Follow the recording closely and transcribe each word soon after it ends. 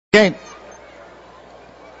Game.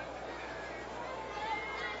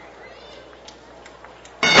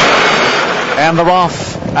 And they're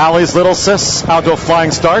off. Allie's Little Sis out to a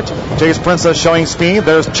flying start. Jay's Princess showing speed.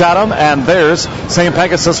 There's Chatham, and there's St.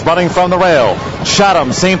 Pegasus running from the rail.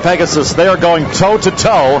 Chatham, St. Pegasus, they are going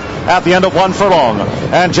toe-to-toe at the end of 1 furlong.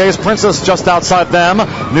 And Jay's Princess just outside them.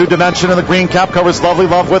 New Dimension in the green cap covers Lovely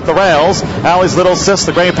Love with the rails. Allie's Little Sis,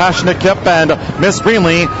 the gray Passionate Kip, and Miss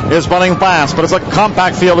Greenley is running last. But it's a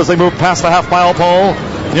compact field as they move past the half-mile pole.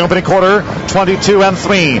 The opening quarter, 22 and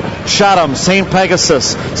 3. Chatham, St.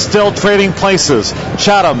 Pegasus, still trading places.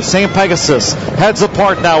 Chatham, St. Pegasus, heads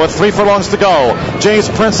apart now with 3 furlongs to go. Jay's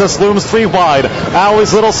Princess looms 3 wide.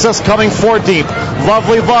 Allie's Little Sis coming 4 deep.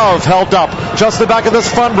 Lovely Love held up just the back of this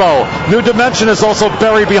front row. New Dimension is also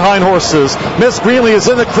buried behind horses. Miss Greenley is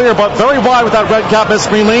in the clear, but very wide with that red cap, Miss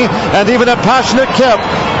Greenley. And even a Passionate Kip,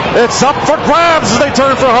 it's up for grabs as they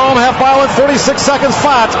turn for home. Half mile and 46 seconds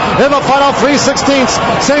flat in the final 3/16.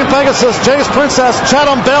 St. Pegasus, Jay's Princess,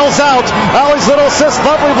 Chatham bails out. Allie's Little Sis,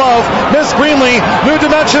 Lovely Love, Miss Greenley, New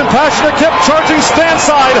Dimension, Passionate Kip charging stand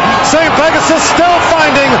side. St. Pegasus still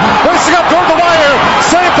finding, racing up toward the wire.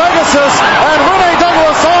 St. Pegasus and Renee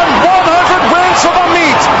Douglas on 100 wins for the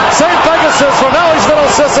meet. St. Pegasus from Allie's Little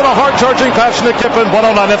Sis and a hard charging Passionate Kip in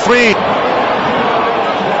 109 and 3.